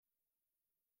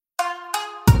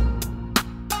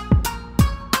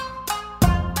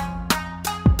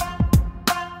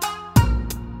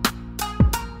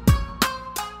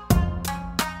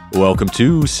Welcome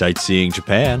to Sightseeing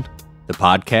Japan, the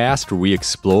podcast where we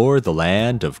explore the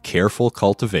land of careful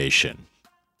cultivation.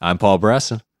 I'm Paul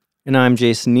Bresson. And I'm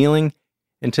Jason Nealing.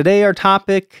 And today our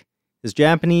topic is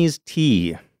Japanese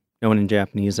tea, known in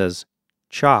Japanese as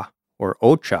cha or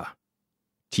ocha.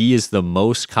 Tea is the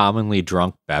most commonly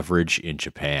drunk beverage in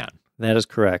Japan. That is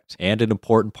correct. And an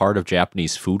important part of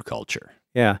Japanese food culture.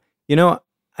 Yeah. You know,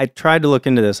 I tried to look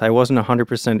into this. I wasn't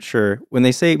 100% sure. When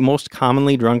they say most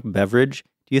commonly drunk beverage,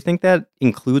 do you think that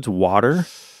includes water?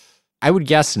 I would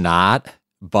guess not,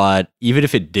 but even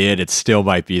if it did, it still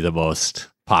might be the most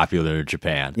popular in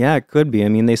Japan. Yeah, it could be. I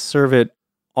mean, they serve it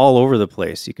all over the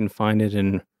place. You can find it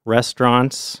in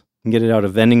restaurants. You can get it out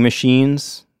of vending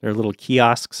machines. There are little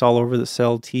kiosks all over that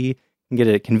sell tea. You can get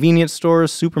it at convenience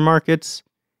stores, supermarkets.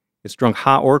 It's drunk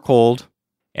hot or cold.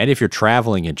 And if you're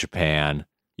traveling in Japan,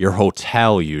 your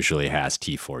hotel usually has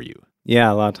tea for you.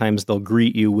 Yeah, a lot of times they'll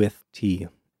greet you with tea.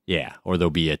 Yeah, or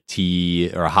there'll be a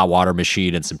tea or a hot water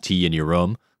machine and some tea in your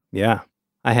room. Yeah,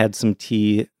 I had some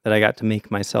tea that I got to make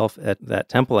myself at that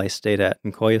temple I stayed at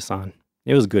in Koyasan.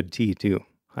 It was good tea, too.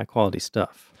 High quality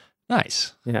stuff.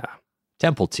 Nice. Yeah.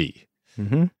 Temple tea.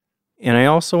 Mm-hmm. And I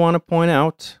also want to point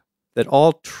out that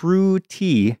all true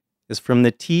tea is from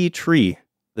the tea tree.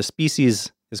 The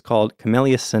species is called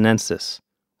Camellia sinensis.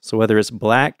 So whether it's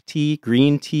black tea,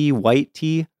 green tea, white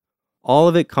tea, all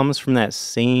of it comes from that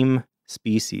same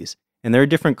species. And there are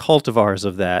different cultivars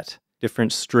of that,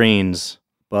 different strains,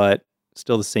 but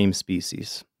still the same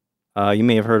species. You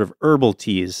may have heard of herbal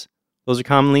teas. Those are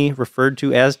commonly referred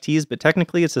to as teas, but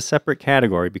technically it's a separate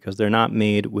category because they're not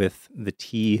made with the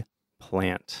tea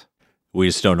plant. We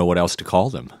just don't know what else to call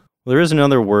them. Well, there is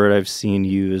another word I've seen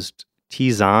used,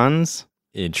 tisanes.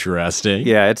 Interesting.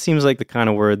 Yeah, it seems like the kind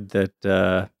of word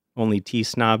that only tea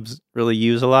snobs really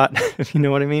use a lot, if you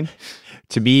know what I mean.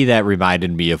 To me, that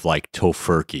reminded me of like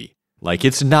tofurkey. Like,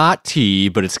 it's not tea,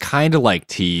 but it's kind of like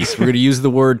tea. So we're going to use the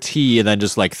word tea and then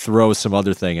just like throw some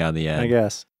other thing on the end. I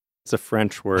guess. It's a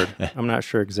French word. I'm not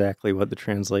sure exactly what the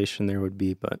translation there would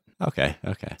be, but... Okay.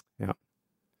 Yeah.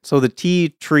 So the tea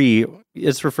tree,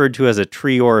 it's referred to as a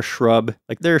tree or a shrub.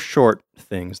 Like, they're short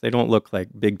things. They don't look like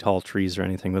big, tall trees or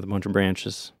anything with a bunch of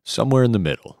branches. Somewhere in the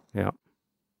middle. Yeah.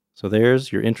 So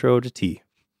there's your intro to tea.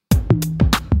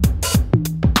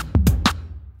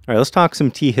 All right, let's talk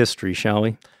some tea history, shall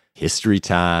we? History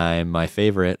time, my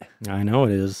favorite. I know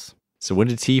it is. So when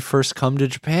did tea first come to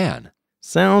Japan?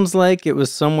 Sounds like it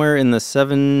was somewhere in the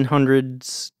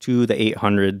 700s to the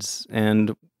 800s,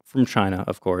 and from China,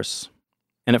 of course.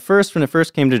 And at first, when it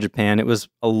first came to Japan, it was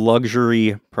a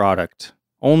luxury product,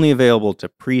 only available to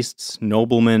priests,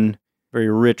 noblemen, very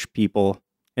rich people,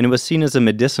 and it was seen as a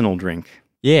medicinal drink.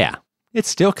 Yeah, it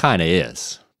still kind of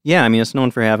is. Yeah, I mean, it's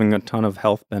known for having a ton of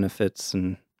health benefits,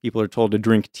 and people are told to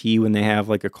drink tea when they have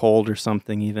like a cold or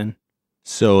something even.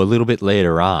 So a little bit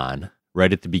later on,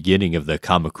 right at the beginning of the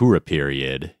Kamakura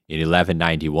period, in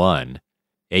 1191,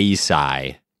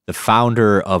 Eisai, the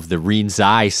founder of the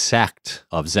Rinzai sect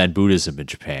of Zen Buddhism in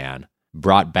Japan,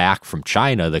 brought back from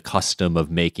China the custom of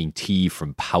making tea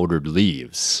from powdered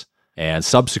leaves. And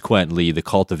subsequently, the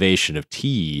cultivation of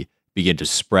tea began to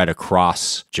spread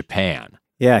across Japan.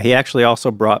 Yeah, he actually also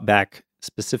brought back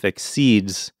specific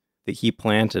seeds that he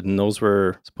planted, and those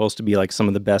were supposed to be like some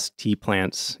of the best tea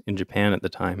plants in Japan at the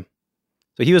time.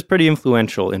 So he was pretty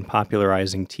influential in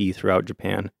popularizing tea throughout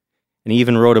Japan. And he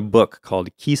even wrote a book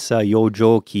called Kisa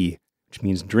Yojoki, which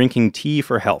means drinking tea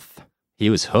for health. He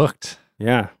was hooked.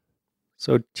 Yeah.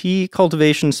 So tea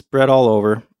cultivation spread all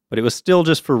over, but it was still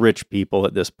just for rich people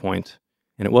at this point.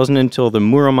 And it wasn't until the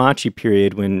Muromachi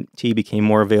period when tea became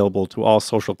more available to all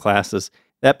social classes.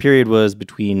 That period was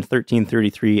between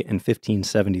 1333 and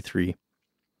 1573.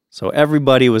 So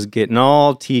everybody was getting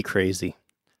all tea crazy.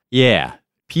 Yeah,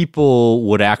 people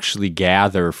would actually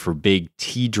gather for big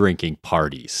tea drinking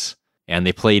parties. And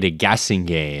they played a guessing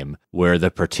game where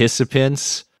the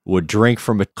participants would drink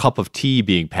from a cup of tea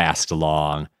being passed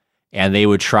along, and they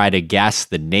would try to guess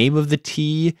the name of the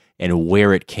tea and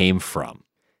where it came from.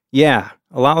 Yeah,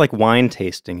 a lot like wine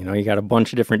tasting. You know, you got a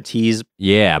bunch of different teas.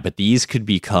 Yeah, but these could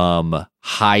become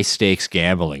high-stakes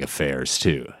gambling affairs,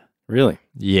 too. Really?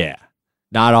 Yeah.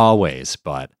 Not always,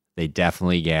 but they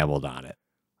definitely gambled on it.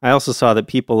 I also saw that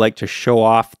people like to show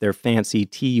off their fancy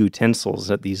tea utensils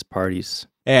at these parties.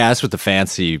 Yeah, that's what the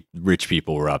fancy rich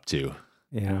people were up to.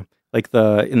 Yeah. Like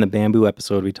in the bamboo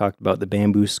episode, we talked about the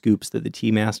bamboo scoops that the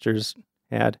tea masters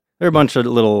had. There are a bunch of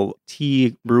little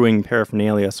tea brewing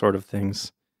paraphernalia sort of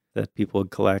things that people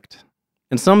would collect.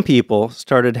 And some people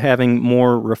started having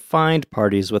more refined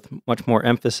parties with much more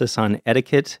emphasis on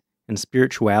etiquette and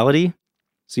spirituality.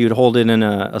 So you'd hold it in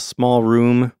a small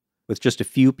room with just a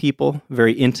few people,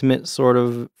 very intimate, sort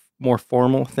of more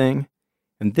formal thing.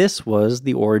 And this was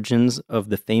the origins of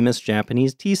the famous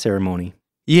Japanese tea ceremony.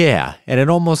 Yeah, and it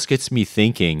almost gets me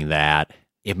thinking that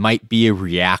it might be a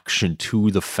reaction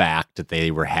to the fact that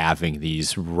they were having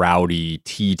these rowdy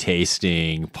tea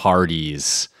tasting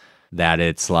parties, that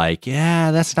it's like,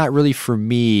 yeah, that's not really for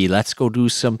me. Let's go do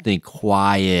something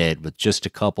quiet with just a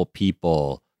couple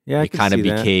people. Yeah, I It could kind of see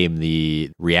that. became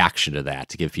the reaction to that,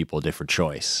 to give people a different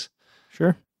choice.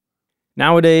 Sure.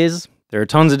 Nowadays, there are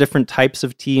tons of different types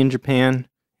of tea in Japan,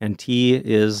 and tea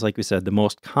is, like we said, the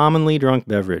most commonly drunk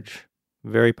beverage.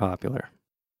 Very popular.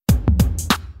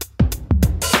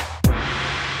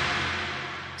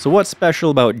 So what's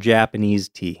special about Japanese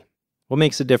tea? What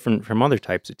makes it different from other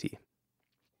types of tea?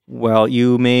 Well,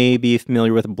 you may be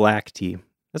familiar with black tea.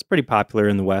 That's pretty popular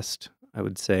in the West, I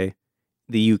would say.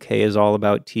 The UK is all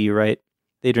about tea, right?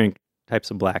 They drink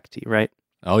types of black tea, right?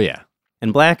 Oh, yeah.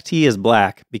 And black tea is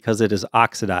black because it is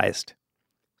oxidized.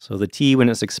 So the tea, when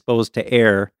it's exposed to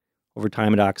air, over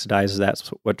time it oxidizes. That's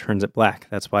what turns it black.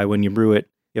 That's why when you brew it,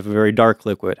 you have a very dark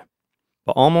liquid.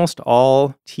 But almost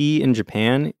all tea in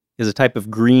Japan is a type of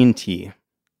green tea.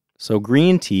 So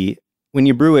green tea, when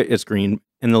you brew it, it's green.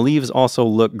 And the leaves also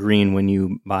look green when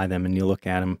you buy them and you look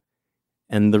at them.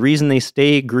 And the reason they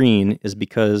stay green is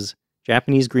because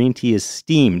Japanese green tea is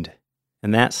steamed,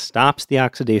 and that stops the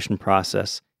oxidation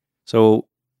process. So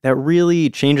that really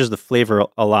changes the flavor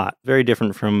a lot. Very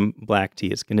different from black tea.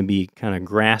 It's going to be kind of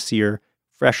grassier,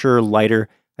 fresher, lighter.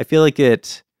 I feel like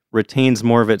it retains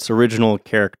more of its original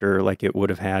character like it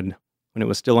would have had when it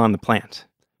was still on the plant,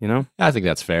 you know? I think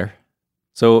that's fair.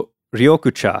 So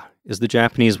ryokucha is the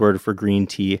Japanese word for green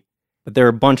tea, but there are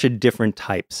a bunch of different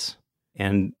types,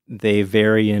 and they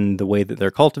vary in the way that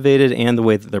they're cultivated and the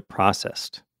way that they're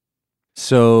processed.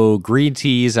 So green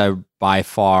teas are by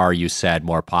far, you said,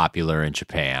 more popular in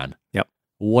Japan. Yep.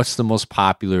 What's the most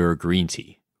popular green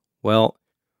tea? Well,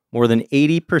 more than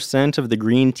 80% of the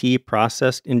green tea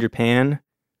processed in Japan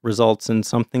results in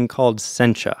something called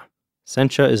sencha.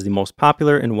 Sencha is the most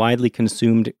popular and widely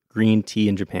consumed green tea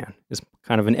in Japan. It's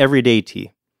kind of an everyday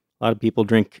tea. A lot of people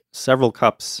drink several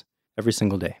cups every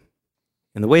single day.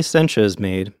 And the way sencha is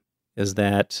made is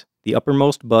that the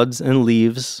uppermost buds and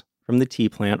leaves from the tea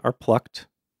plant are plucked,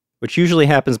 which usually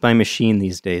happens by machine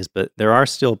these days, but there are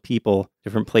still people,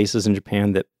 different places in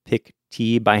Japan, that pick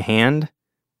tea by hand.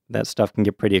 That stuff can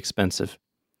get pretty expensive.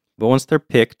 But once they're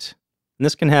picked, and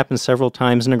this can happen several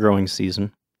times in a growing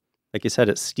season, like you said,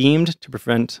 it's steamed to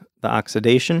prevent the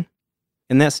oxidation.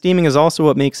 And that steaming is also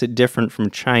what makes it different from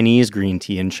Chinese green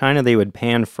tea. In China, they would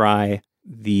pan fry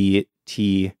the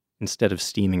tea instead of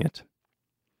steaming it.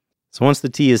 So once the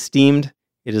tea is steamed,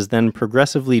 it is then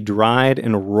progressively dried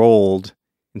and rolled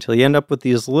until you end up with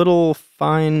these little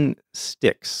fine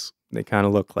sticks, they kind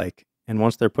of look like. And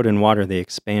once they're put in water, they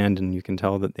expand, and you can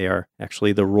tell that they are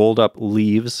actually the rolled up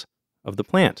leaves of the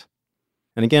plant.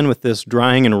 And again, with this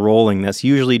drying and rolling, that's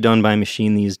usually done by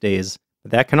machine these days,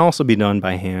 but that can also be done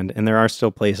by hand, and there are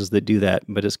still places that do that,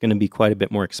 but it's going to be quite a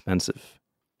bit more expensive.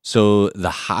 So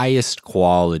the highest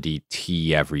quality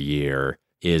tea every year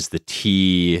is the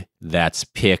tea that's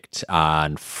picked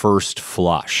on first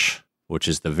flush, which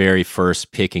is the very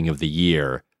first picking of the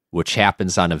year, which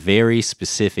happens on a very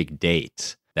specific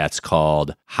date. That's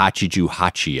called Hachiju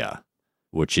Hachiya,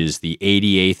 which is the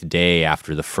 88th day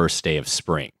after the first day of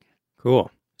spring.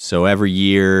 Cool. So every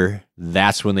year,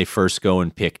 that's when they first go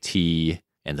and pick tea,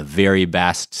 and the very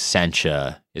best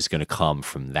sencha is going to come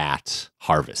from that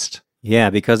harvest.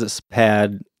 Yeah, because it's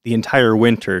had the entire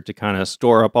winter to kind of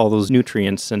store up all those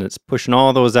nutrients, and it's pushing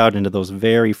all those out into those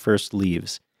very first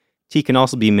leaves. Tea can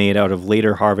also be made out of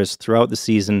later harvests throughout the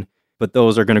season, but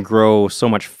those are going to grow so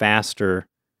much faster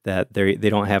that they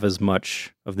don't have as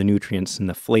much of the nutrients and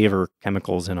the flavor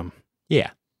chemicals in them.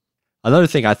 Yeah. Another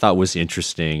thing I thought was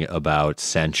interesting about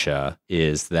sencha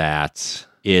is that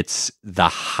it's the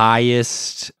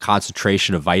highest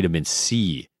concentration of vitamin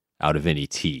C out of any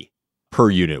tea per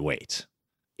unit weight.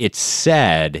 It's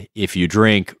said if you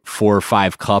drink 4 or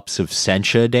 5 cups of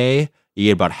sencha a day, you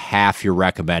get about half your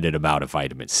recommended amount of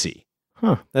vitamin C.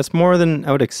 Huh, that's more than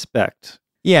I would expect.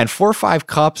 Yeah, and 4 or 5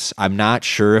 cups, I'm not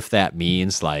sure if that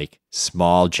means like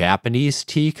small Japanese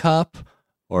teacup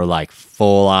or like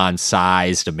full-on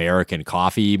sized American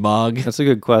coffee mug. That's a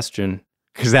good question.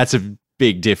 Because that's a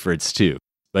big difference too.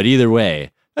 But either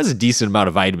way, that's a decent amount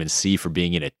of vitamin C for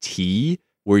being in a tea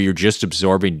where you're just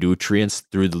absorbing nutrients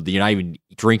through you're not even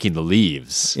drinking the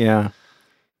leaves. Yeah.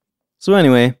 So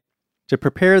anyway, to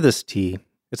prepare this tea,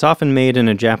 it's often made in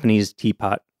a Japanese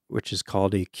teapot, which is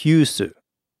called a kyusu.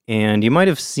 And you might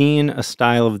have seen a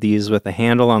style of these with a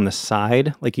handle on the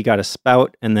side, like you got a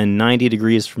spout, and then 90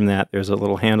 degrees from that, there's a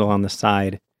little handle on the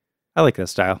side. I like that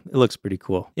style. It looks pretty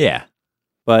cool. Yeah.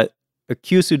 But a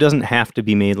Kyusu doesn't have to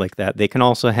be made like that. They can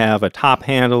also have a top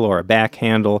handle or a back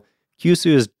handle.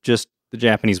 Kyusu is just the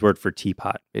Japanese word for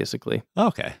teapot, basically.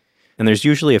 Okay. And there's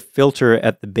usually a filter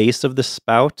at the base of the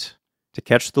spout to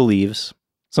catch the leaves.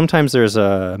 Sometimes there's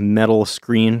a metal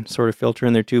screen sort of filter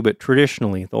in there too, but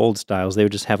traditionally, the old styles, they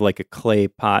would just have like a clay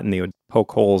pot and they would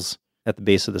poke holes at the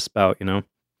base of the spout, you know?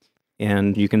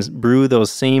 And you can brew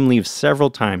those same leaves several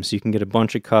times, so you can get a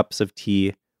bunch of cups of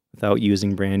tea without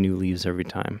using brand new leaves every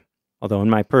time. Although in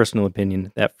my personal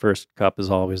opinion, that first cup is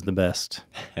always the best.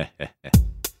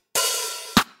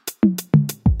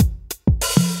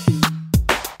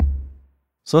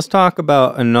 So let's talk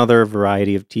about another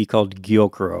variety of tea called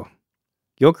Gyokuro.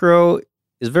 Gyokuro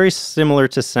is very similar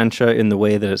to sencha in the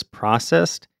way that it's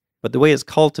processed, but the way it's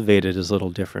cultivated is a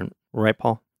little different. Right,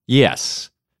 Paul?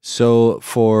 Yes. So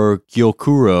for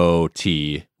Gyokuro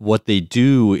tea, what they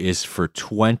do is for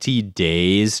 20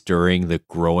 days during the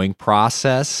growing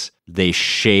process, they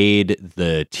shade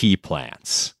the tea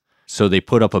plants. So they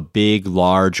put up a big,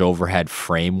 large overhead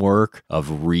framework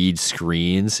of reed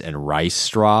screens and rice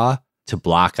straw to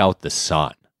block out the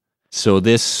sun. So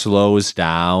this slows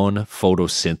down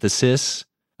photosynthesis,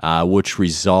 which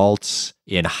results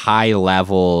in high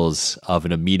levels of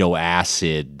an amino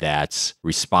acid that's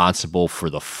responsible for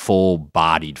the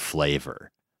full-bodied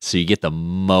flavor. So you get the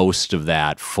most of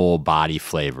that full body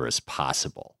flavor as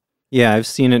possible. Yeah, I've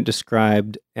seen it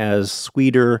described as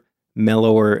sweeter,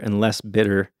 mellower, and less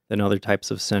bitter than other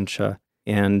types of sencha,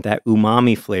 and that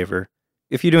umami flavor.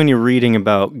 If you do any reading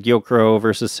about Gyokuro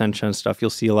versus sencha and stuff, you'll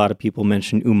see a lot of people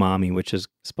mention umami, which is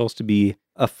supposed to be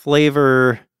a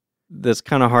flavor that's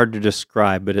kind of hard to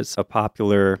describe, but it's a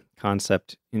popular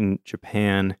concept in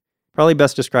Japan. Probably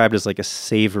best described as like a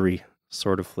savory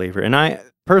sort of flavor. And I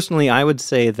would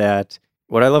say that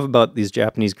what I love about these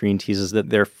Japanese green teas is that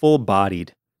they're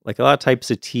full-bodied. Like a lot of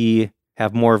types of tea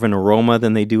have more of an aroma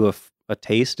than they do a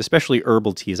taste, especially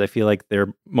herbal teas. I feel like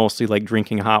they're mostly like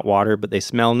drinking hot water, but they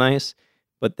smell nice.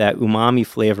 But that umami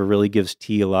flavor really gives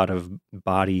tea a lot of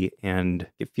body, and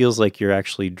it feels like you're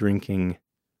actually drinking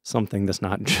something that's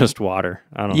not just water.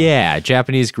 I don't know. Yeah,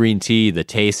 Japanese green tea, the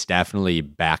taste definitely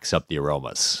backs up the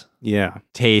aromas. Yeah.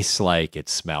 Tastes like it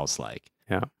smells like.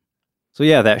 Yeah. So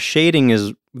yeah, that shading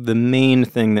is the main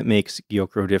thing that makes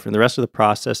Gyokuro different. The rest of the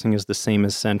processing is the same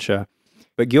as sencha,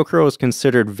 but Gyokuro is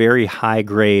considered very high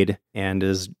grade and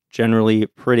is generally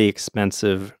pretty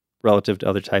expensive relative to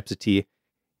other types of tea.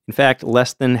 In fact,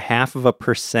 less than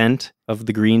 0.5% of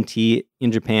the green tea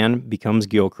in Japan becomes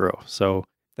Gyokuro. So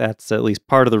that's at least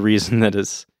part of the reason that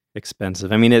it's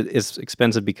expensive. I mean, it's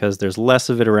expensive because there's less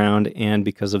of it around and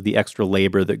because of the extra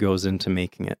labor that goes into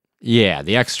making it. Yeah,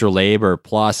 the extra labor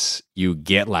plus you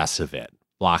get less of it.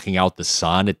 Blocking out the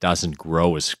sun, it doesn't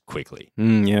grow as quickly.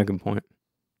 Yeah, good point.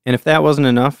 And if that wasn't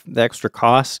enough, the extra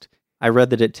cost, I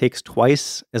read that it takes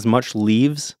twice as much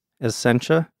leaves as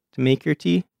sencha to make your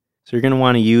tea. So you're going to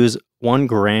want to use 1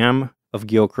 gram of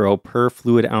Gyokuro per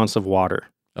fluid ounce of water.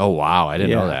 Oh, wow. I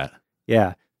didn't know that.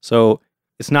 Yeah. So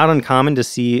it's not uncommon to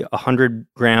see a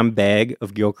 100-gram bag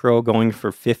of Gyokuro going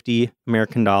for $50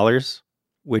 American,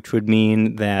 which would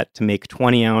mean that to make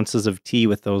 20 ounces of tea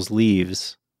with those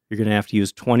leaves, you're going to have to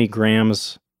use 20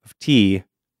 grams of tea.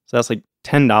 So that's like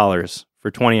 $10 for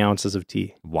 20 ounces of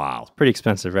tea. Wow. It's pretty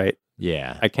expensive, right?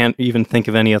 Yeah. I can't even think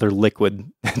of any other liquid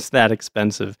that's that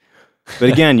expensive. But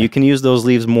again, you can use those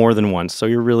leaves more than once, so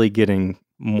you're really getting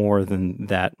more than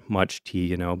that much tea,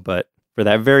 you know. But for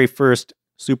that very first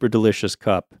super delicious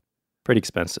cup, pretty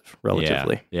expensive,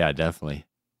 relatively. Yeah, definitely.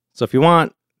 So if you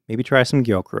want, maybe try some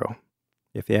Gyokuro,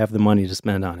 if you have the money to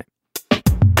spend on it.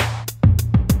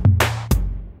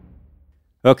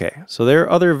 Okay, so there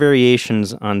are other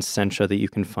variations on sencha that you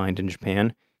can find in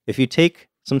Japan. If you take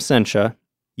some sencha,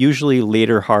 usually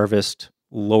later harvest,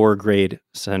 lower grade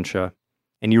sencha,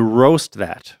 and you roast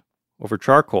that over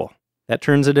charcoal, that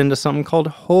turns it into something called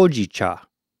hojicha.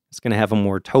 It's going to have a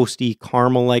more toasty,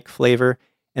 caramel-like flavor,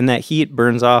 and that heat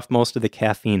burns off most of the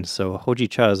caffeine. So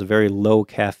hojicha is a very low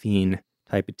caffeine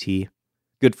type of tea.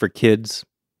 Good for kids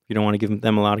if you don't want to give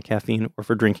them a lot of caffeine, or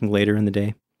for drinking later in the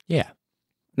day. Yeah.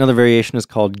 Another variation is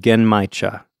called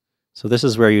genmaicha. So this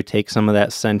is where you take some of that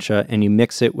sencha and you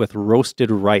mix it with roasted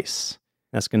rice.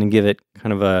 That's going to give it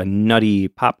kind of a nutty,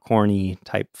 popcorny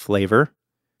type flavor.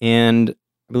 And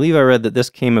I believe I read that this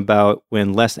came about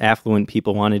when less affluent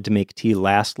people wanted to make tea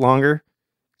last longer.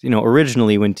 You know,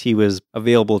 originally when tea was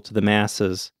available to the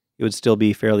masses, it would still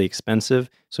be fairly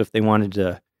expensive. So if they wanted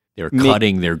to They were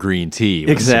cutting their green tea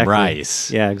with some rice.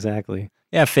 Yeah, exactly.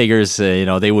 Yeah, figures,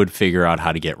 they would figure out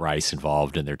how to get rice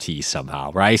involved in their tea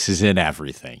somehow. Rice is in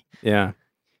everything. Yeah.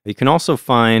 You can also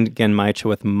find genmaicha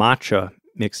with matcha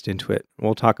mixed into it.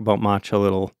 We'll talk about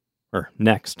matcha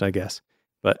next, I guess.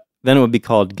 But then it would be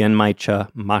called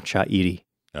genmaicha matcha iri.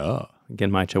 Oh.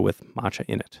 Genmaicha with matcha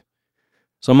in it.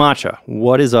 So matcha,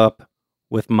 what is up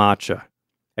with matcha?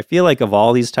 I feel like of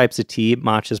all these types of tea,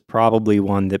 matcha is probably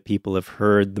one that people have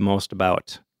heard the most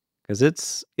about because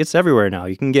it's everywhere now.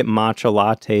 You can get matcha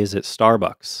lattes at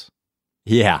Starbucks.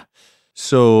 Yeah.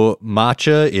 So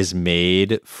matcha is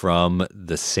made from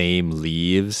the same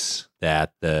leaves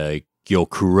that the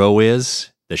gyokuro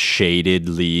is, the shaded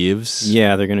leaves.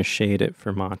 Yeah, they're going to shade it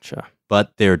for matcha.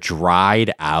 But they're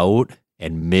dried out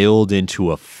and milled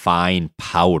into a fine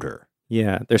powder.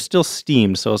 Yeah, they're still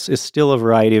steamed, so it's still a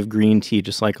variety of green tea,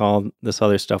 just like all this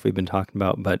other stuff we've been talking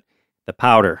about. But the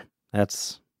powder,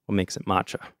 that's what makes it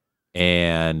matcha.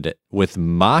 And with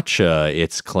matcha,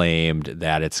 it's claimed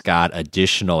that it's got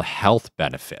additional health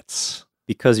benefits.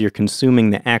 Because you're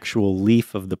consuming the actual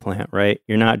leaf of the plant, right?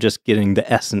 You're not just getting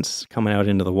the essence coming out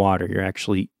into the water. You're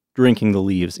actually drinking the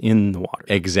leaves in the water.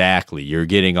 Exactly. You're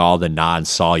getting all the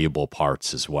non-soluble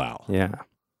parts as well. Yeah.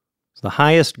 So the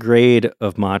highest grade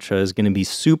of matcha is going to be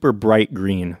super bright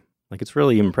green. Like it's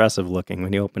really impressive looking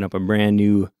when you open up a brand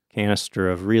new canister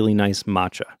of really nice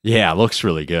matcha. Yeah, it looks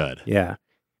really good. Yeah.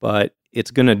 But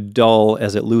it's going to dull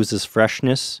as it loses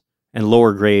freshness, and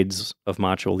lower grades of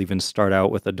matcha will even start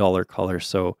out with a duller color.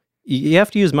 So you have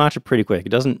to use matcha pretty quick. It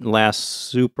doesn't last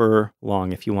super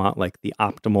long if you want like the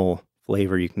optimal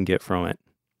flavor you can get from it.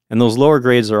 And those lower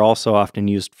grades are also often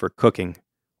used for cooking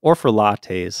or for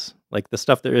lattes. Like the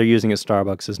stuff that they're using at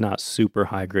Starbucks is not super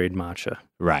high grade matcha.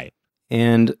 Right.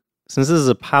 And since this is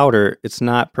a powder, it's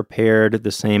not prepared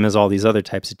the same as all these other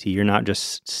types of tea. You're not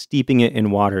just steeping it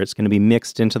in water. It's going to be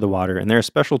mixed into the water, and there are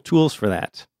special tools for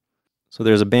that. So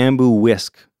there's a bamboo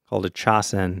whisk called a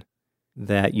chasen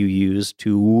that you use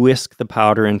to whisk the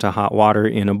powder into hot water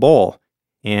in a bowl.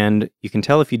 And you can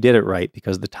tell if you did it right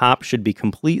because the top should be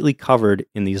completely covered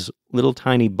in these little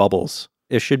tiny bubbles.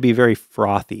 It should be very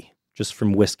frothy just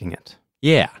from whisking it.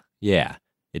 Yeah.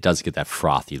 It does get that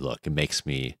frothy look. It makes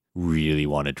me really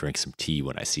want to drink some tea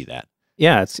when I see that.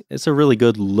 Yeah, it's a really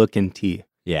good looking tea.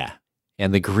 Yeah.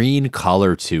 And the green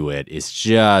color to it is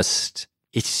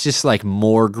it's just like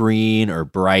more green or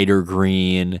brighter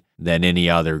green than any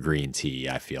other green tea,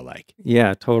 I feel like.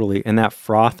 Yeah, totally. And that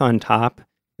froth on top,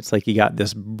 it's like you got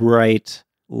this bright,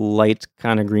 light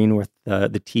kind of green with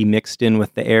the tea mixed in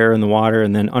with the air and the water.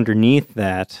 And then underneath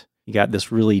that, you got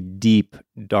this really deep,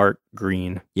 dark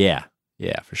green. Yeah,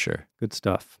 for sure. Good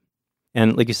stuff.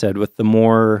 And like you said, with the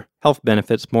more health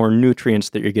benefits, more nutrients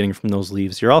that you're getting from those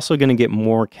leaves, you're also going to get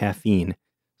more caffeine.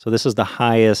 So this is the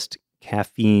highest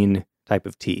caffeine type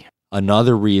of tea.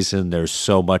 Another reason there's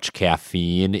so much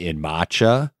caffeine in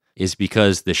matcha is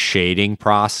because the shading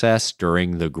process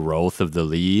during the growth of the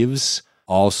leaves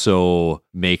also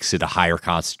makes it a higher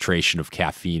concentration of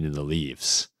caffeine in the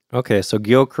leaves. Okay, so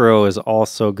gyokuro is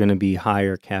also going to be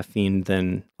higher caffeine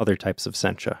than other types of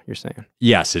sencha, you're saying?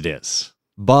 Yes, it is.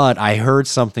 But I heard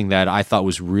something that I thought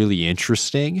was really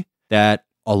interesting, that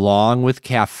along with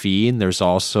caffeine, there's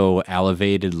also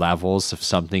elevated levels of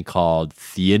something called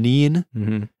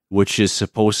theanine, which is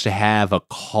supposed to have a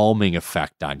calming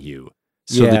effect on you.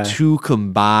 So the two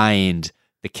combined,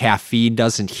 the caffeine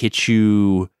doesn't hit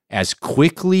you as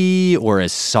quickly or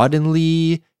as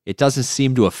suddenly. It doesn't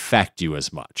seem to affect you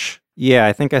as much. Yeah,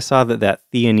 I think I saw that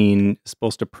theanine is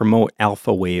supposed to promote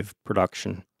alpha wave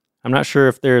production. I'm not sure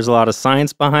if there's a lot of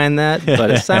science behind that, but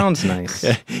it sounds nice.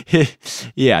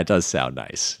 Yeah, it does sound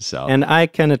nice. So, and I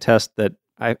can attest that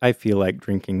I feel like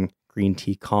drinking green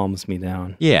tea calms me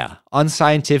down. Yeah,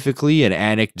 unscientifically and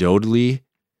anecdotally,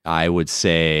 I would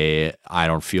say I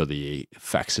don't feel the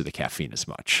effects of the caffeine as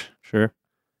much. Sure.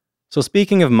 So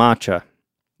speaking of matcha,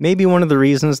 maybe one of the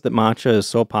reasons that matcha is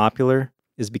so popular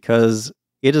is because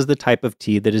it is the type of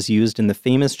tea that is used in the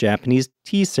famous Japanese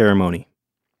tea ceremony.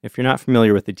 If you're not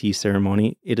familiar with the tea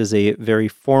ceremony, it is a very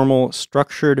formal,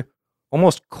 structured,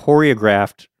 almost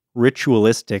choreographed,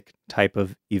 ritualistic type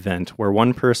of event where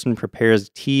one person prepares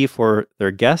tea for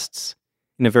their guests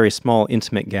in a very small,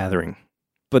 intimate gathering.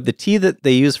 But the tea that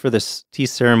they use for this tea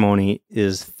ceremony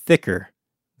is thicker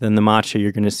than the matcha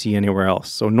you're going to see anywhere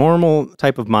else. So normal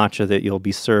type of matcha that you'll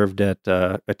be served at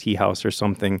a tea house or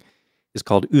something is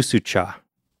called usucha,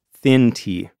 thin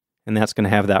tea. And that's going to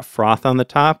have that froth on the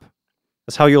top.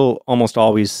 That's how you'll almost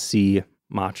always see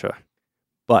matcha.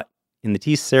 But in the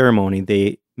tea ceremony,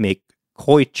 they make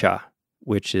koicha,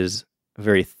 which is a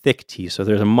very thick tea. So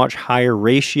there's a much higher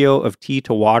ratio of tea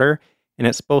to water, and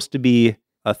it's supposed to be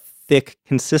a thick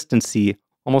consistency,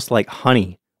 almost like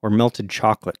honey or melted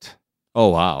chocolate. Oh,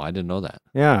 wow. I didn't know that.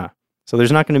 Yeah. So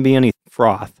there's not going to be any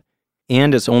froth.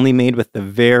 And it's only made with the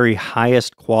very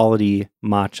highest quality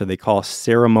matcha they call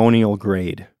ceremonial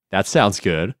grade. That sounds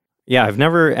good. Yeah, I've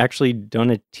never actually done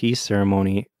a tea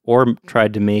ceremony or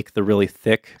tried to make the really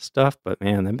thick stuff, but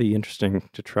man, that'd be interesting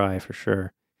to try for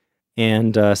sure.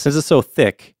 And since it's so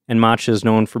thick and matcha is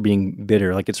known for being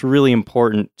bitter, like it's really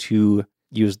important to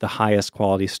use the highest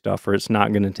quality stuff or it's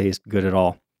not going to taste good at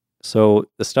all. So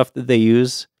the stuff that they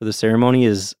use for the ceremony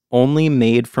is only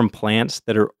made from plants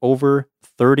that are over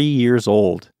 30 years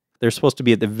old. They're supposed to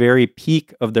be at the very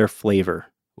peak of their flavor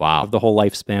Wow. of the whole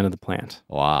lifespan of the plant.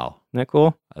 Wow. Isn't that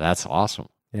cool? That's awesome.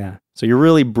 Yeah. So you're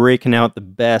really breaking out the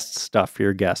best stuff for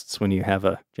your guests when you have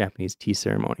a Japanese tea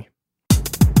ceremony.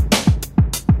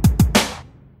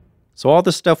 So all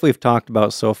the stuff we've talked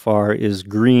about so far is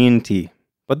green tea.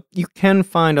 But you can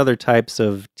find other types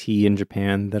of tea in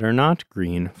Japan that are not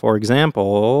green. For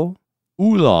example,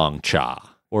 Oolong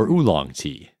cha or oolong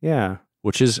tea, yeah.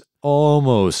 which is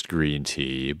almost green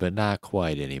tea, but not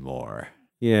quite anymore.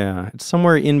 Yeah, it's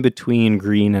somewhere in between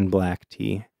green and black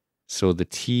tea. So the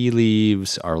tea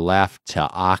leaves are left to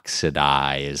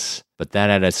oxidize, but then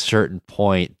at a certain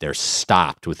point, they're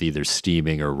stopped with either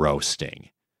steaming or roasting.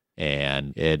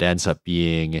 And it ends up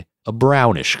being a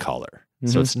brownish color.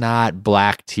 So it's not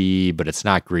black tea, but it's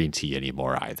not green tea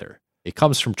anymore either. It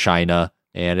comes from China,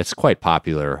 and it's quite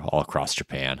popular all across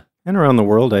Japan. And around the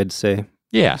world, I'd say.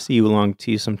 Yeah. I see oolong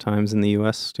tea sometimes in the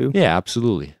U.S. too. Yeah,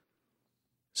 absolutely.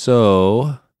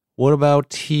 So what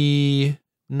about tea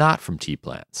not from tea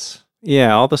plants?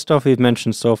 Yeah, all the stuff we've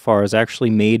mentioned so far is actually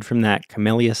made from that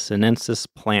Camellia sinensis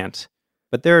plant.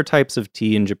 But there are types of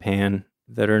tea in Japan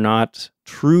that are not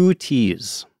true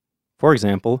teas. For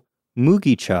example,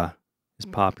 mugicha is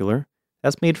popular.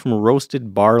 That's made from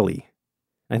roasted barley.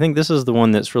 I think this is the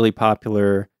one that's really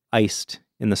popular iced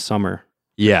in the summer.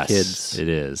 Yes, kids. It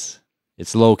is.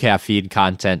 It's low caffeine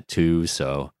content too,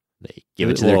 so they give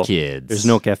it to their kids. There's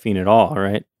no caffeine at all,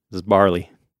 right? This is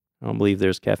barley. I don't believe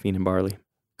there's caffeine in barley.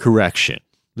 Correction.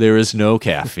 There is no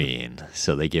caffeine,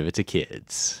 so they give it to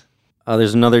kids.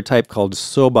 There's another type called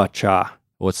soba cha.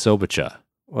 What's soba cha?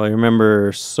 Well, you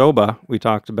remember soba we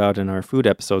talked about in our food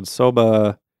episode.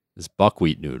 Soba... It's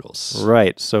buckwheat noodles.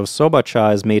 Right. So soba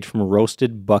cha is made from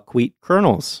roasted buckwheat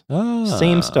kernels. Ah.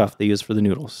 Same stuff they use for the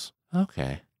noodles.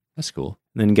 Okay. That's cool.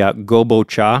 Then you got gobo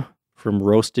cha from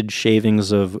roasted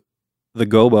shavings of the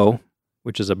gobo,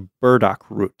 which is a burdock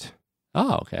root.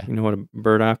 Oh, okay. You know what a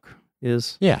burdock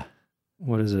is? Yeah.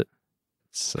 What is it?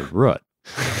 It's a root.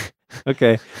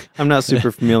 Okay. I'm not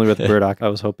super familiar with burdock. I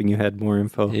was hoping you had more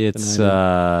info. It's than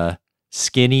I did.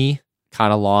 skinny,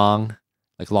 kind of long,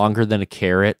 like longer than a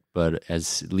carrot, but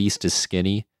at least as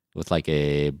skinny with like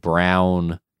a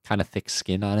brown, kind of thick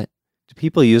skin on it. Do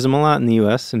people use them a lot in the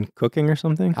U.S. in cooking or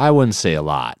something? I wouldn't say a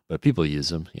lot, but people use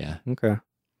them, yeah. Okay.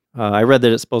 I read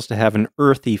that it's supposed to have an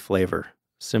earthy flavor,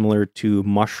 similar to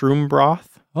mushroom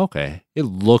broth. Okay. It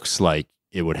looks like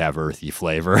it would have earthy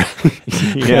flavor.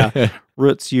 Yeah.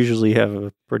 Roots usually have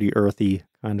a pretty earthy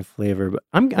kind of flavor, but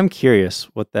I'm curious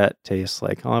what that tastes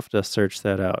like. I'll have to search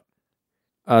that out.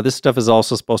 This stuff is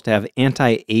also supposed to have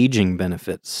anti-aging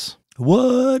benefits.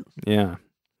 What? Yeah.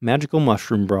 Magical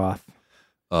mushroom broth.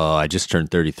 Oh, I just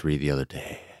turned 33 the other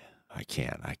day. I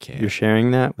can't. You're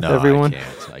sharing that with No, everyone?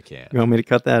 I can't. You want me to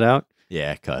cut that out?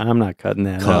 Yeah, cut. I'm not cutting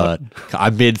that out.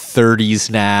 I'm mid-30s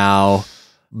now.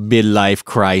 Midlife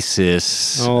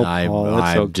crisis. Oh, Paul, it's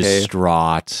I'm okay.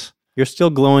 distraught. You're still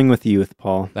glowing with youth,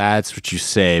 Paul. That's what you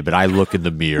say, but I look in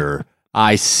the mirror.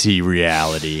 I see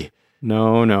reality.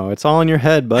 No, it's all in your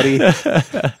head, buddy.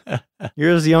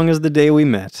 You're as young as the day we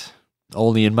met.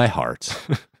 Only in my heart.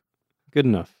 Good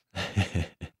enough.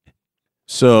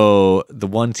 So the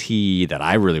one tea that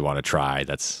I really want to try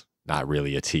that's not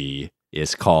really a tea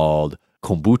is called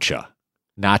kombucha.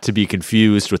 Not to be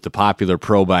confused with the popular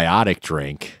probiotic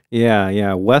drink.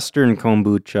 Yeah. Western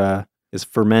kombucha is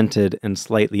fermented and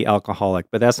slightly alcoholic,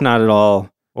 but that's not at all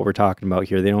what we're talking about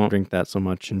here. They don't drink that so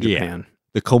much in Japan.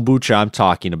 The kombucha I'm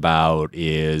talking about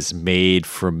is made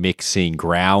from mixing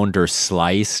ground or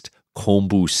sliced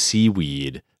kombu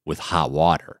seaweed with hot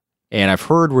water. And I've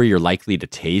heard where you're likely to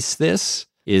taste this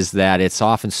is that it's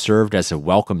often served as a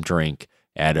welcome drink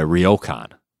at a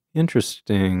ryokan.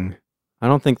 Interesting. I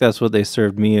don't think that's what they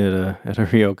served me at a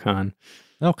ryokan.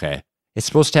 Okay. It's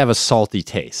supposed to have a salty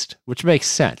taste, which makes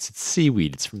sense. It's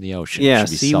seaweed. It's from the ocean. Yeah, it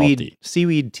should be salty.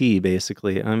 seaweed tea,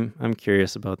 basically. I'm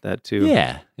curious about that too.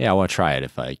 Yeah, I want to try it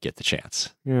if I get the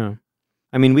chance. Yeah.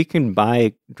 I mean, we can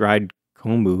buy dried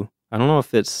kombu. I don't know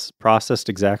if it's processed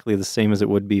exactly the same as it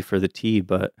would be for the tea,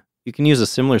 but you can use a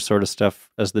similar sort of stuff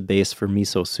as the base for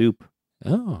miso soup.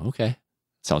 Oh, okay.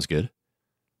 Sounds good.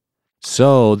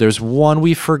 So there's one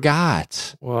we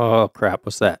forgot. Whoa, crap,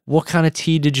 what's that? What kind of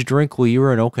tea did you drink while you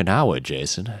were in Okinawa,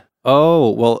 Jason? Oh,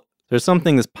 well, there's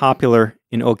something that's popular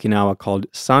in Okinawa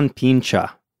called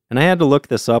sanpincha. And I had to look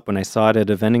this up when I saw it at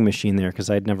a vending machine there because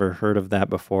I'd never heard of that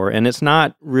before. And it's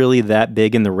not really that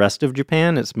big in the rest of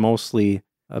Japan. It's mostly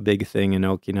a big thing in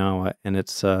Okinawa, and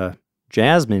it's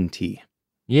jasmine tea.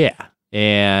 Yeah.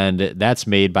 And that's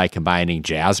made by combining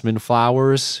jasmine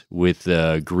flowers with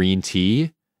green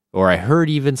tea, or I heard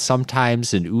even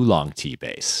sometimes an oolong tea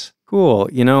base. Cool.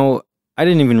 I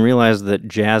didn't even realize that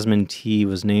jasmine tea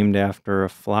was named after a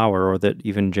flower or that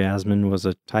even jasmine was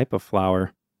a type of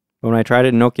flower. But when I tried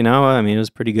it in Okinawa, it was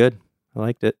pretty good. I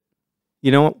liked it.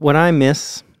 What I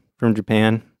miss from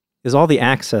Japan is all the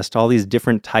access to all these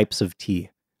different types of tea.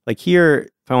 Like here,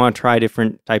 if I want to try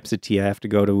different types of tea, I have to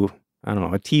go to,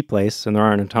 a tea place, and there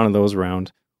aren't a ton of those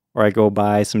around. Or I go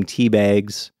buy some tea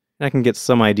bags, and I can get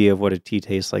some idea of what a tea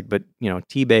tastes like. But,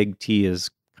 tea bag tea is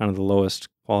kind of the lowest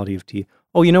quality of tea.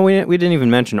 Oh, we didn't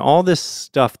even mention all this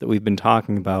stuff that we've been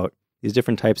talking about, these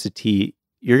different types of tea.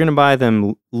 You're going to buy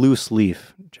them loose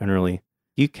leaf, generally.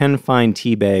 You can find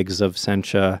tea bags of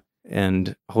sencha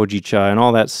and hojicha and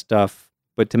all that stuff.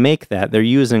 But to make that, they're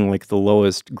using like the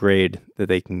lowest grade that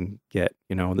they can get,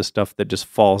 the stuff that just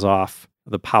falls off,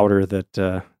 the powder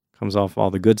that comes off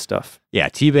all the good stuff. Yeah,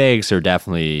 tea bags are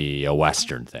definitely a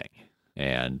Western thing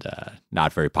and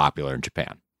not very popular in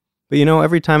Japan. But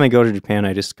every time I go to Japan,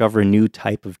 I discover a new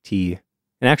type of tea.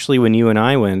 And actually, when you and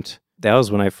I went, that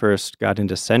was when I first got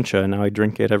into sencha, and now I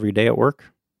drink it every day at work.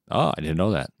 Oh, I didn't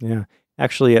know that. Yeah.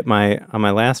 Actually, on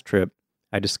my last trip,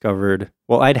 I discovered,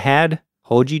 I'd had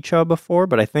hojicha before,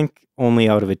 but I think only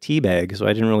out of a tea bag, so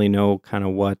I didn't really know kind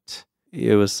of what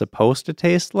it was supposed to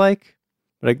taste like.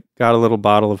 But I got a little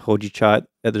bottle of hojicha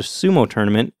at the sumo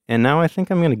tournament, and now I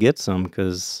think I'm going to get some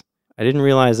because I didn't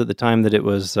realize at the time that it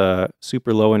was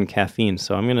super low in caffeine,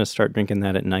 so I'm going to start drinking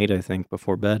that at night, I think,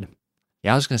 before bed.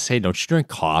 Yeah, I was going to say, don't you drink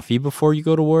coffee before you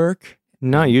go to work?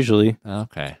 Not usually.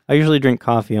 Okay. I usually drink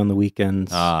coffee on the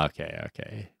weekends. Oh,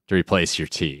 okay. To replace your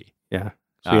tea. Yeah.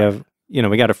 So we have,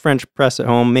 we got a French press at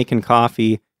home. Making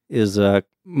coffee is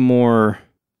more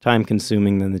time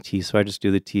consuming than the tea, so I just do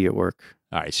the tea at work.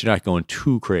 All right, so you're not going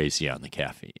too crazy on the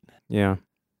caffeine. Yeah.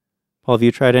 Paul, have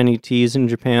you tried any teas in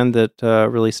Japan that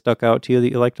really stuck out to you that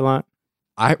you liked a lot?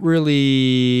 I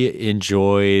really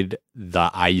enjoyed the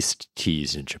iced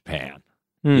teas in Japan.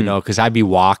 Because I'd be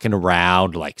walking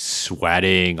around like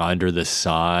sweating under the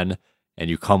sun, and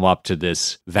you come up to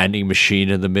this vending machine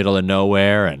in the middle of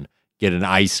nowhere and get an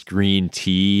iced green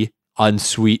tea,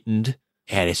 unsweetened,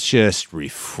 and it's just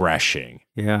refreshing.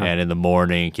 Yeah. And in the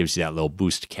morning, it gives you that little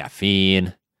boost of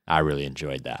caffeine. I really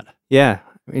enjoyed that. Yeah,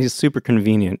 it's super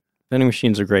convenient. Vending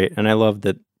machines are great, and I love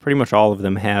that pretty much all of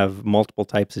them have multiple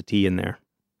types of tea in there.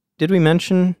 Did we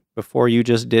mention before you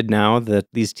just did now that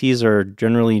these teas are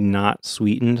generally not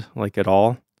sweetened, like at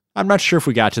all? I'm not sure if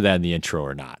we got to that in the intro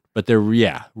or not, but they're,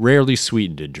 rarely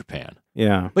sweetened in Japan.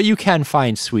 Yeah. But you can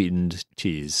find sweetened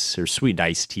teas or sweetened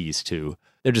iced teas too.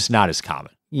 They're just not as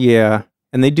common. Yeah.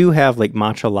 And they do have like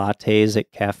matcha lattes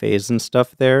at cafes and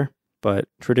stuff there, but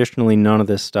traditionally none of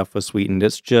this stuff was sweetened.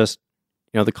 It's just,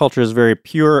 the culture is very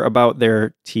pure about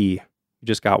their tea. You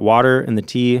just got water and the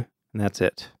tea, and that's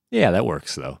it. Yeah, that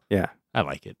works though. Yeah. I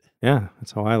like it. Yeah,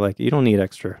 that's how I like it. You don't need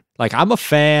extra. Like, I'm a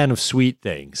fan of sweet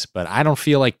things, but I don't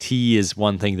feel like tea is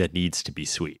one thing that needs to be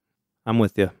sweet. I'm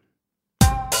with you.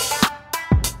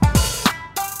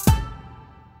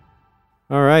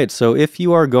 All right, so if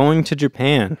you are going to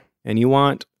Japan and you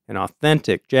want an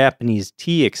authentic Japanese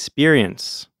tea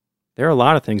experience, there are a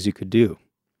lot of things you could do.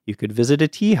 You could visit a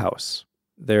tea house.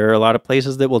 There are a lot of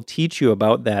places that will teach you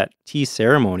about that tea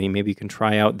ceremony. Maybe you can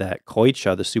try out that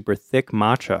koicha, the super thick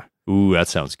matcha. Ooh, that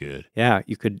sounds good. Yeah,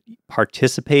 you could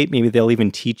participate. Maybe they'll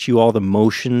even teach you all the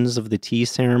motions of the tea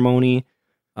ceremony.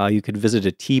 You could visit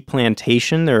a tea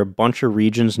plantation. There are a bunch of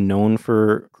regions known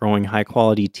for growing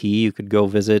high-quality tea. You could go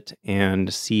visit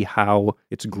and see how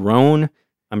it's grown.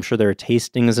 I'm sure there are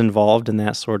tastings involved in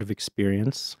that sort of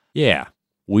experience. Yeah.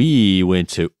 We went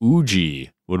to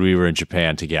Uji when we were in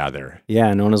Japan together.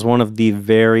 Yeah, known as one of the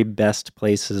very best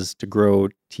places to grow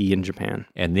tea in Japan.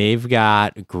 And they've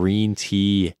got green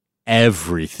tea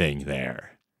everything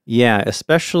there. Yeah,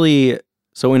 especially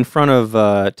so in front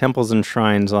of temples and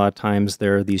shrines, a lot of times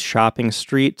there are these shopping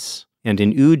streets. And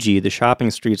in Uji, the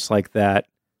shopping streets like that,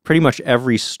 pretty much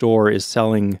every store is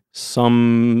selling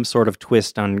some sort of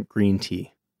twist on green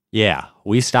tea. Yeah,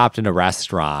 we stopped in a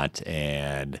restaurant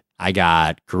and I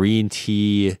got green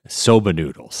tea soba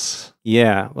noodles.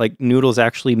 Yeah, like noodles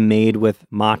actually made with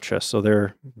matcha, so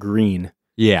they're green.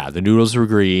 Yeah, the noodles were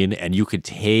green, and you could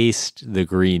taste the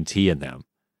green tea in them.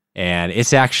 And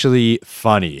it's actually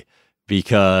funny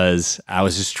because I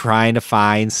was just trying to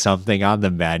find something on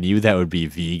the menu that would be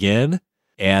vegan.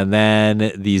 And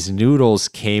then these noodles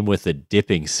came with a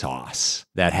dipping sauce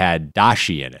that had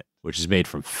dashi in it, which is made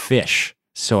from fish.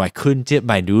 So I couldn't dip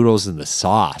my noodles in the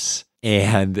sauce.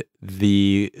 And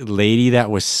the lady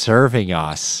that was serving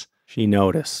us, She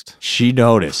noticed. she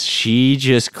noticed. She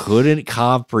just couldn't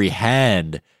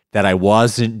comprehend that I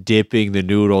wasn't dipping the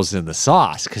noodles in the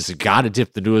sauce, because you got to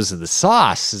dip the noodles in the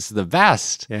sauce. It's the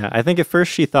best. Yeah, I think at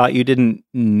first she thought you didn't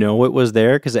know it was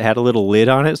there because it had a little lid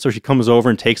on it. So she comes over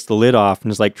and takes the lid off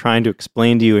and is like trying to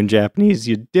explain to you in Japanese,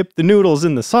 you dip the noodles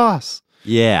in the sauce.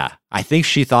 Yeah, I think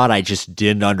she thought I just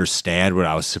didn't understand what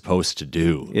I was supposed to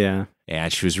do. Yeah.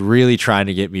 And she was really trying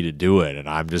to get me to do it. And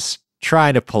I'm just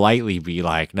trying to politely be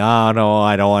like, no,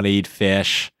 I don't want to eat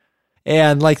fish.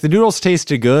 And like the noodles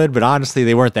tasted good, but honestly,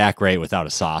 they weren't that great without a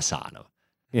sauce on them.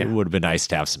 Yeah. It would have been nice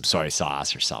to have some soy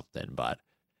sauce or something, but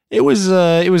it was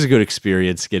a good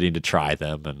experience getting to try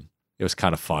them, and it was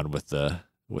kind of fun with the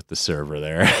server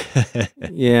there.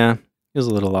 Yeah. It was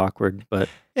a little awkward, but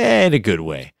In a good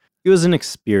way. it was an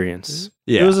experience.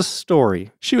 Yeah. It was a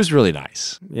story. She was really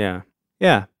nice. Yeah.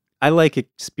 Yeah. I like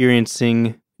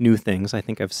experiencing new things. I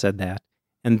think I've said that.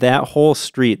 And that whole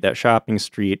street, that shopping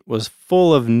street, was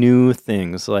full of new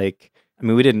things. Like, I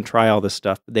mean, we didn't try all this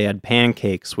stuff, but they had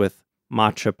pancakes with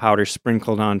matcha powder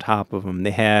sprinkled on top of them.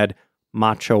 They had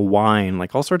matcha wine,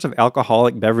 like all sorts of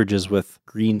alcoholic beverages with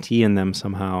green tea in them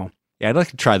somehow. Yeah, I'd like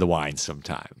to try the wine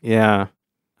sometime. Yeah.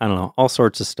 I don't know, all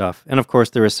sorts of stuff. And of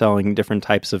course, they were selling different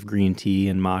types of green tea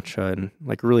and matcha and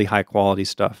like really high quality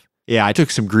stuff. Yeah, I took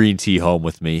some green tea home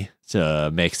with me to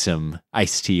make some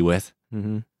iced tea with.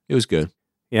 Mm-hmm. It was good.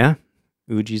 Yeah,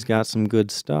 Uji's got some good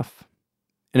stuff.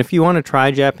 And if you want to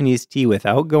try Japanese tea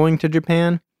without going to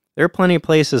Japan, there are plenty of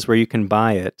places where you can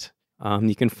buy it.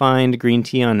 You can find green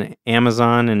tea on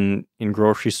Amazon and in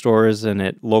grocery stores and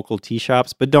at local tea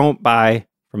shops, but don't buy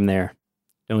from there.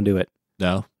 Don't do it.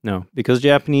 No? No, because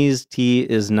Japanese tea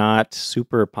is not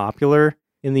super popular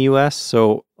in the US,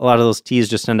 so a lot of those teas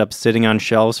just end up sitting on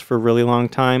shelves for a really long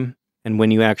time. And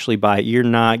when you actually buy it, you're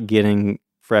not getting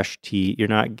fresh tea. You're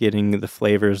not getting the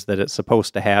flavors that it's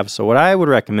supposed to have. So what I would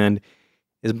recommend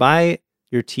is buy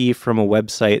your tea from a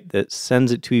website that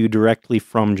sends it to you directly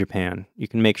from Japan. You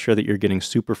can make sure that you're getting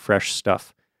super fresh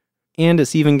stuff. And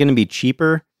it's even going to be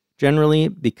cheaper generally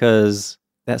because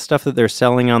that stuff that they're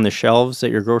selling on the shelves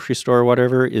at your grocery store or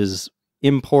whatever is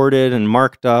imported and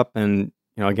marked up. And,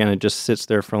 you know, again, it just sits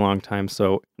there for a long time.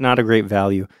 So not a great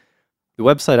value. The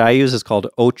website I use is called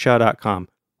ocha.com.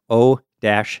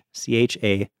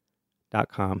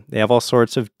 O-CHA.com. They have all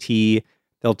sorts of tea.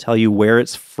 They'll tell you where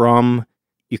it's from.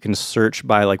 You can search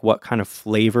by like what kind of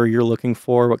flavor you're looking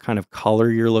for, what kind of color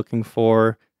you're looking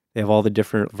for. They have all the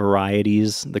different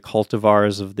varieties, the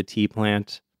cultivars of the tea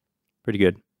plant. Pretty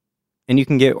good. And you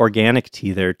can get organic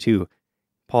tea there too.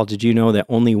 Paul, did you know that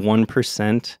only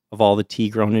 1% of all the tea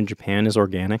grown in Japan is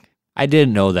organic? I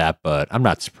didn't know that, but I'm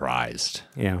not surprised.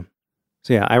 Yeah.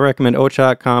 So yeah, I recommend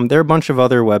ocha.com. There are a bunch of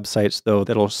other websites, though,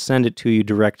 that'll send it to you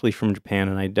directly from Japan,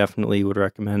 and I definitely would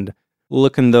recommend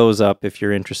looking those up if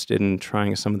you're interested in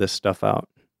trying some of this stuff out.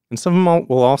 And some of them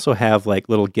will also have like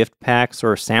little gift packs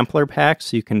or sampler packs,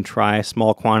 so you can try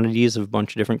small quantities of a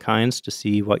bunch of different kinds to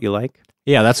see what you like.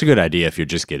 Yeah, that's a good idea if you're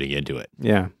just getting into it.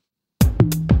 Yeah.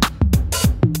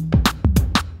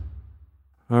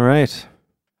 All right.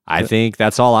 I think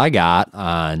that's all I got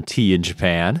on tea in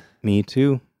Japan. Me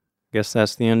too. Guess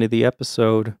that's the end of the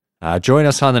episode. Join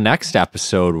us on the next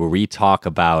episode where we talk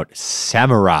about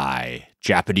samurai,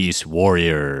 Japanese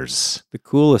warriors. The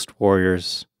coolest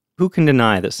warriors. Who can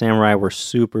deny that samurai were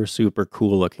super, super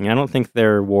cool looking? I don't think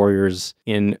there are warriors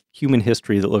in human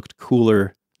history that looked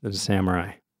cooler than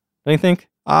samurai. Don't you think?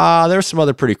 There's some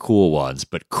other pretty cool ones,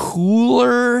 but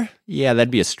cooler? Yeah,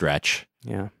 that'd be a stretch.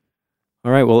 Yeah.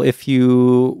 All right. Well, if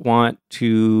you want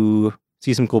to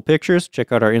see some cool pictures,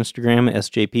 check out our Instagram,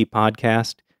 SJP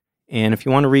Podcast. And if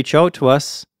you want to reach out to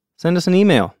us, send us an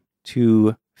email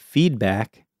to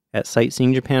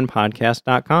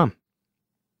feedback@sightseeingjapanpodcast.com.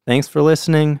 Thanks for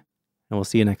listening, and we'll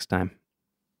see you next time.